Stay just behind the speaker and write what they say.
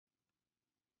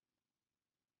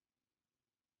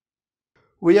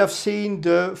we have seen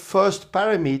the first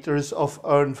parameters of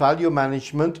earned value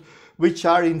management, which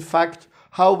are in fact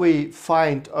how we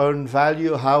find earned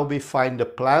value, how we find the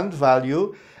planned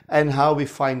value, and how we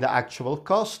find the actual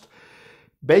cost.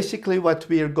 Basically, what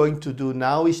we are going to do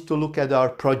now is to look at our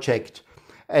project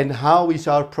and how is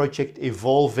our project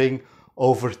evolving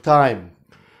over time.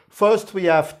 First, we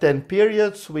have 10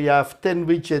 periods, we have 10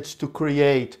 widgets to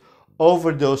create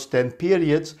over those 10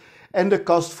 periods, and the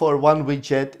cost for one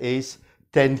widget is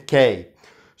 10K.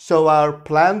 So our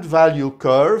planned value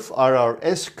curve, or our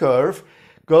S-curve,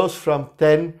 goes from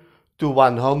 10 to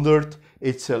 100.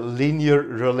 It's a linear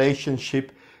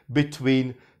relationship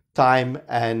between time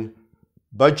and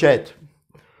budget.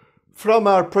 From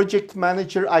our project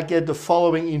manager, I get the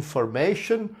following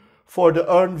information. For the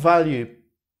earned value,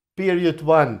 period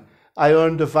 1, I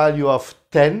earned the value of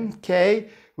 10K,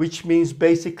 which means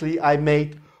basically I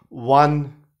made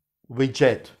one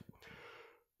widget.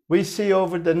 We see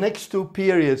over the next 2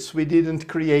 periods we didn't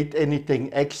create anything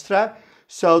extra,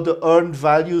 so the earned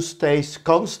value stays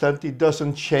constant, it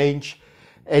doesn't change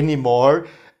anymore,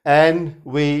 and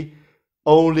we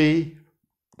only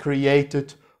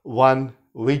created one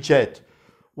widget.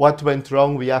 What went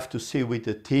wrong, we have to see with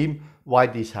the team why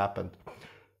this happened.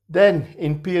 Then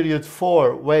in period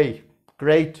 4,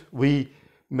 great, we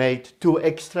made 2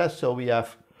 extras, so we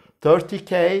have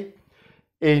 30K.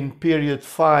 In period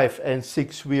 5 and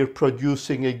 6, we are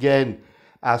producing again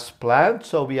as planned,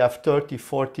 so we have 30,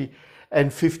 40 and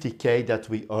 50K that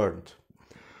we earned.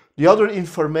 The other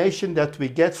information that we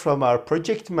get from our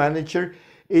project manager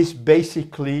is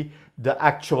basically the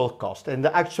actual cost. And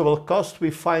the actual cost we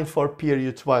find for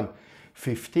period 1,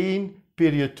 15,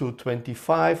 period 2,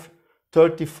 25,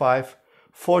 35,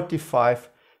 45,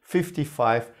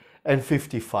 55 and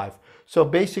 55. So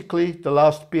basically the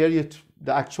last period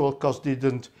the actual cost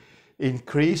didn't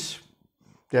increase.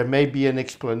 There may be an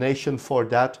explanation for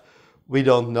that. We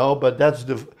don't know, but that's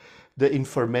the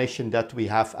information that we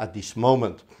have at this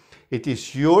moment. It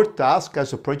is your task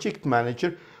as a project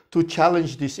manager to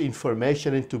challenge this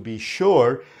information and to be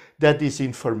sure that this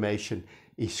information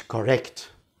is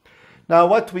correct. Now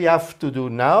what we have to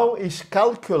do now is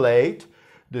calculate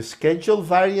the schedule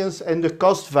variance and the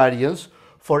cost variance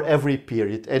for every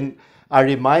period. And I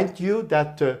remind you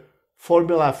that the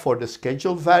formula for the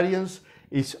schedule variance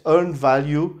is earned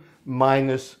value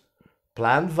minus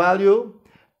planned value,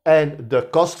 and the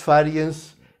cost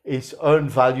variance is earned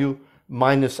value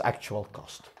minus actual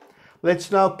cost.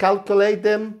 Let's now calculate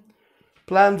them.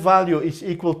 Planned value is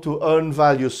equal to earned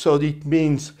value, so it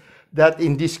means that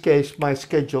in this case my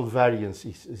schedule variance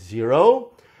is 0.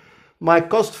 My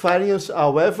cost variance,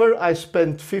 however, I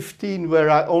spent 15 where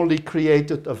I only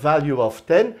created a value of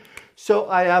 10. So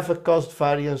I have a cost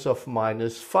variance of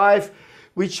minus 5,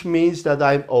 which means that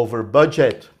I'm over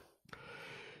budget.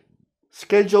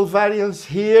 Schedule variance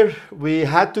here, we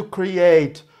had to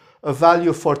create a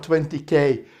value for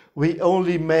 20K. We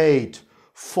only made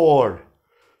for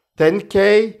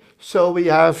 10K, so we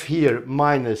have here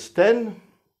minus 10.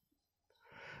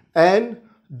 And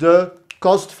the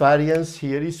cost variance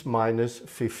here is minus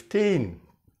 15.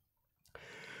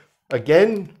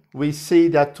 Again, we see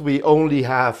that we only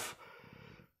have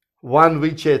one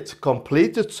widget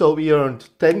completed, so we earned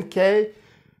 10K.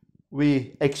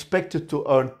 We expected to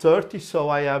earn 30, so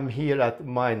I am here at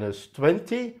minus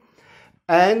 20.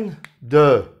 And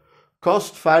the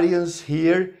cost variance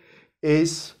here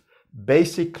is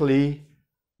basically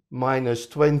minus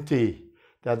 20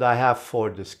 that I have for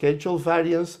the schedule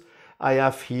variance. I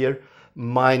have here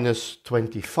minus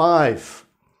 25.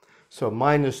 So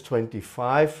minus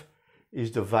 25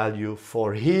 is the value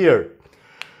for here.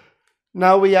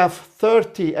 Now we have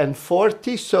 30 and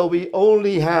 40, so we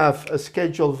only have a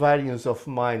schedule variance of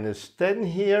minus 10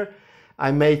 here.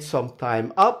 I made some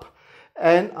time up,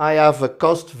 and I have a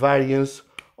cost variance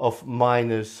of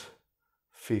minus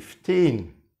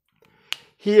 15.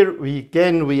 Here we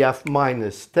have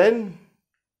minus 10,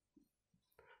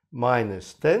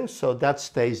 so that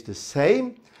stays the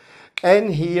same.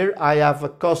 And here I have a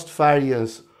cost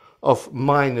variance of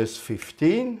minus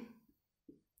 15.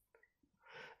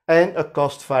 And a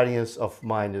cost variance of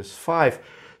minus 5.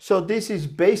 So this is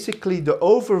basically the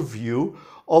overview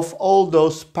of all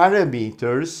those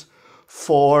parameters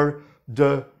for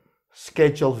the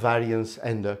schedule variance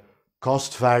and the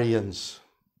cost variance.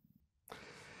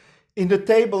 In the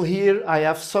table here I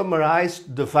have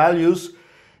summarized the values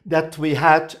that we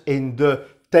had in the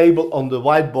table on the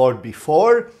whiteboard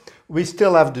before. We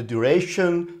still have the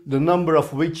duration, the number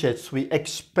of widgets we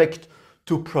expect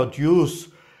to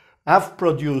have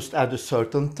produced at a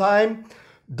certain time,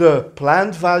 the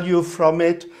planned value from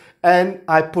it, and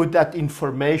I put that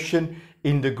information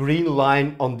in the green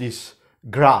line on this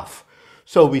graph.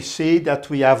 So we see that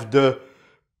we have the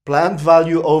planned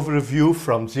value overview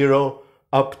from 0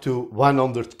 up to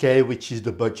 100K, which is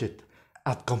the budget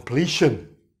at completion.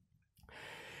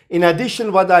 In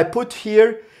addition, what I put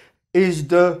here is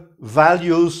the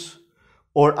values,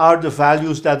 or are the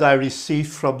values that I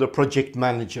received from the project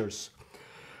managers.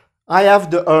 I have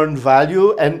the earned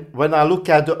value, and when I look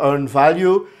at the earned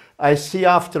value, I see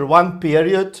after one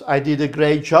period I did a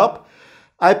great job.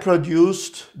 I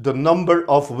produced the number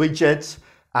of widgets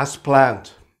as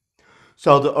planned.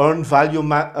 So the earned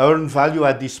value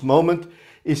at this moment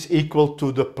is equal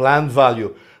to the planned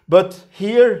value. But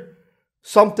here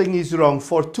something is wrong.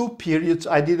 For 2 periods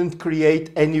I didn't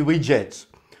create any widgets.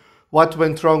 What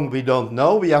went wrong we don't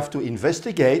know. We have to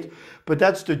investigate, but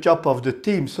that's the job of the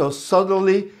team. So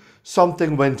suddenly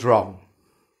something went wrong.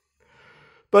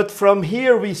 But from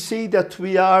here we see that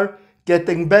we are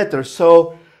getting better.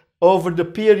 So over the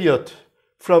period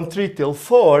from 3 till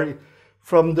 4,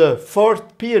 from the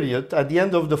 4th period, at the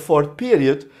end of the 4th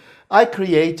period, I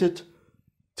created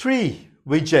 3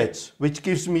 widgets, which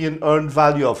gives me an earned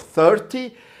value of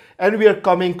 30, and we are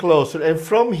coming closer. And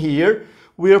from here,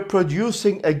 we are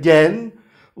producing again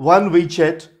 1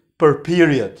 widget per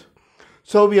period.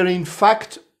 So we are in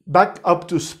fact back up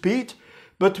to speed,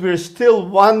 but we're still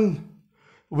 1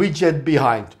 widget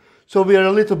behind. So we are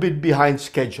a little bit behind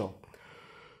schedule.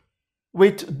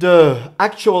 With the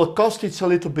actual cost, it's a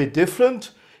little bit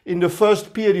different. In the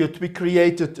first period, we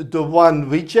created the 1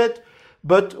 widget,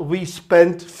 but we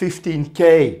spent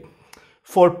 15K.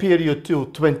 For period 2,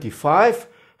 25.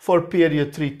 For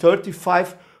period 3,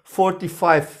 35.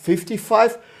 45,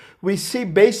 55. We see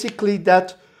basically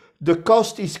that the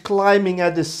cost is climbing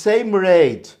at the same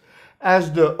rate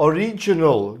as the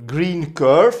original green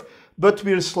curve, but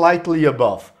we're slightly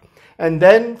above. And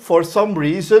then for some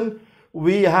reason,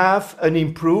 we have an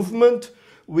improvement.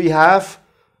 We have,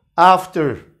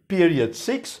 after period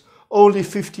 6, only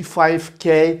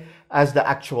 55K as the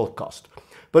actual cost.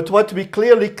 But what we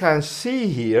clearly can see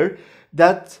here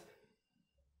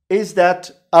is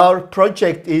that our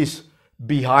project is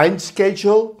behind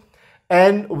schedule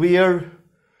and we're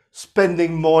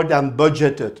spending more than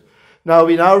budgeted. Now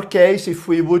in our case, if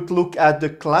we would look at the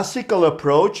classical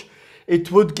approach,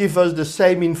 it would give us the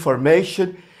same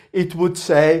information. It would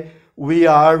say we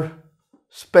are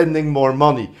spending more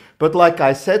money. But like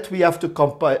I said, we have to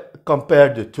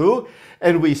compare the two,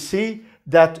 and we see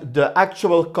that the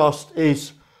actual cost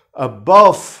is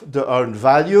above the earned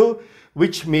value,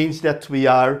 which means that we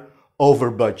are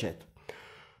over budget.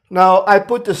 Now I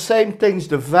put the same things,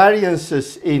 the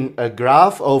variances, in a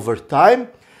graph over time,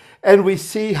 and we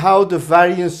see how the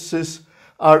variances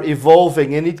are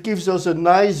evolving, and it gives us a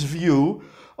nice view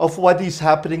of what is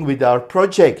happening with our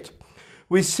project.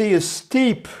 We see a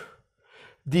steep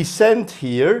descent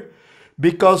here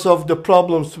because of the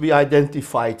problems we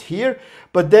identified here,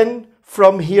 but then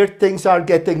from here things are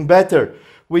getting better.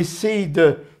 We see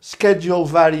the schedule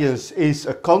variance is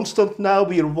a constant now.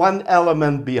 We're 1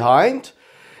 element behind,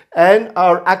 and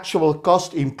our actual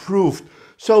cost improved.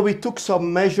 So we took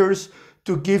some measures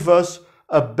to give us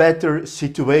a better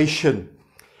situation.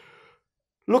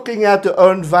 Looking at the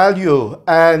earned value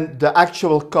and the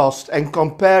actual cost and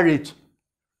compare it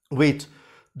with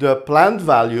the planned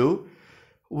value,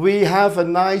 we have a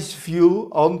nice view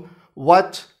on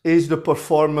what is the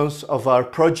performance of our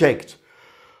project.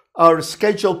 Our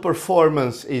schedule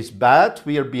performance is bad,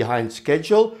 we are behind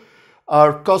schedule.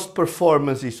 Our cost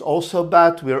performance is also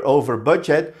bad, we're over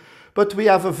budget, but we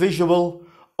have a visual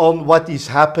on what is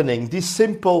happening. This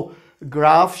simple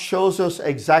graph shows us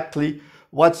exactly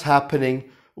what's happening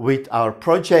with our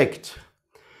project.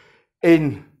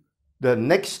 In the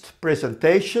next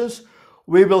presentations,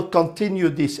 we will continue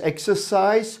this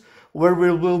exercise where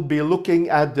we will be looking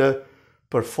at the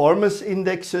performance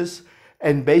indexes,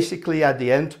 and basically at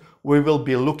the end we will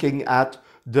be looking at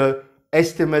the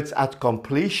estimates at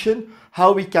completion,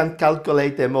 how we can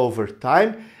calculate them over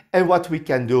time and what we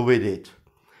can do with it.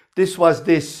 This was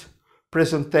this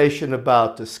presentation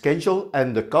about the schedule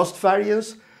and the cost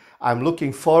variance. I'm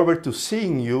looking forward to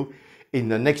seeing you in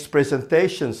the next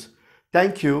presentations.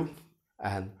 Thank you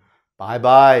and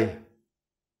bye-bye.